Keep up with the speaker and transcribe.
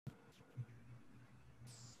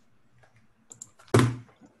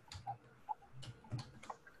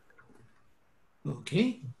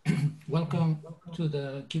Okay, welcome to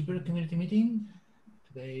the KubeVirt community meeting.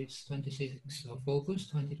 Today is 26th of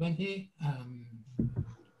August 2020.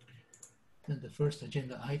 And the first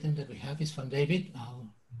agenda item that we have is from David. I'll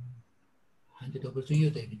hand it over to you,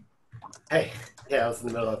 David. Hey, yeah, I was in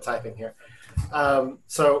the middle of typing here.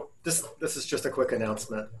 So this is just a quick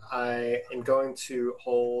announcement. I am going to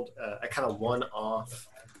hold a kind of one-off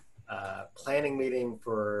planning meeting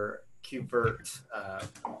for KubeVirt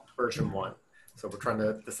version 1. So we're trying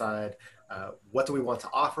to decide what do we want to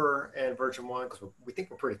offer in version 1, because we think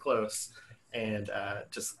we're pretty close, and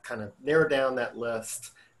just kind of narrow down that list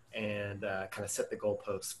and kind of set the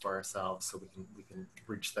goalposts for ourselves so we can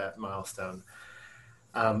reach that milestone.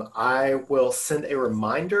 I will send a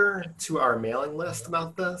reminder to our mailing list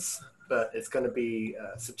about this, but it's going to be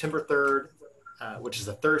September 3rd, which is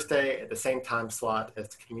a Thursday at the same time slot as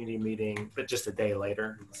the community meeting, but just a day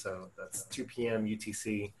later. So that's 2 p.m.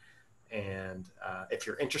 UTC. And if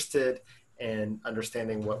you're interested in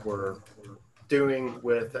understanding what we're doing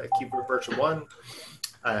with KubeVirt version 1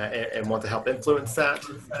 and want to help influence that,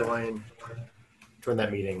 join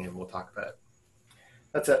that meeting and we'll talk about it.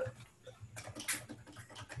 That's it.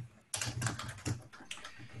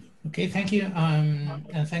 Okay, thank you,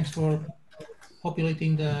 and thanks for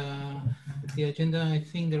populating the agenda. I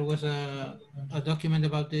think there was a document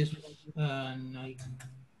about this, and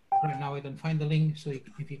right now I don't find the link, so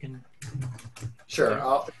if you can. Sure,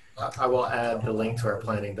 I will add the link to our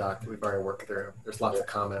planning doc that we've already worked through. There's lots of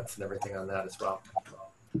comments and everything on that as well.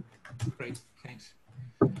 Great, thanks.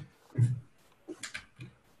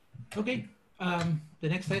 Okay, the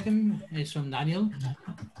next item is from Daniel.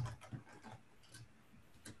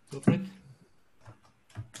 Go for it.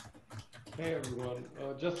 Hey everyone,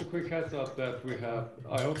 just a quick heads up that we have,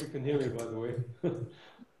 I hope you can hear me by the way.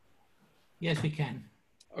 Yes, we can.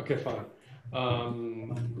 Okay, fine.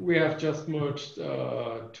 We have just merged 2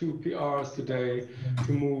 PRs today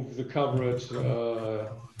to move the coverage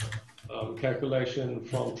calculation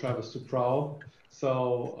from Travis to Prow.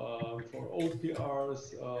 So for old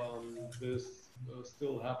PRs, this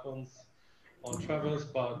still happens on Travis,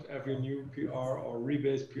 but every new PR or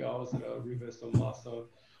rebased PRs that are rebased on master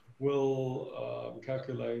will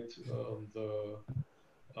calculate the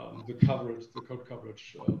coverage, the code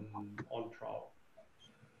coverage on Prow.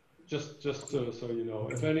 Just so you know,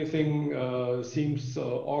 if anything seems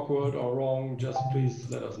awkward or wrong, just please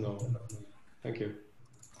let us know. Thank you.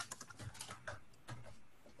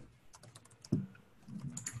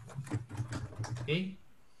 Okay,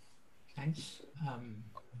 thanks.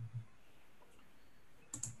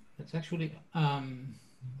 That's actually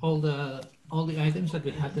all the items that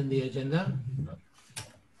we had in the agenda.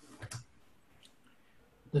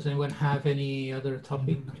 Does anyone have any other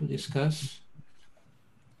topic to discuss?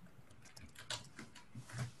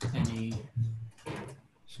 Any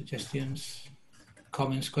suggestions,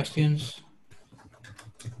 comments, questions?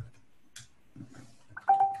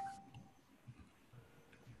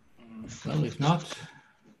 Well, if not,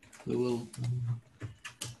 we will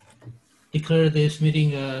declare this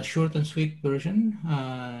meeting a short and sweet version,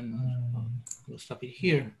 and we'll stop it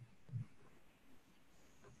here.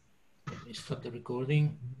 Let me stop the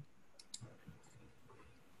recording.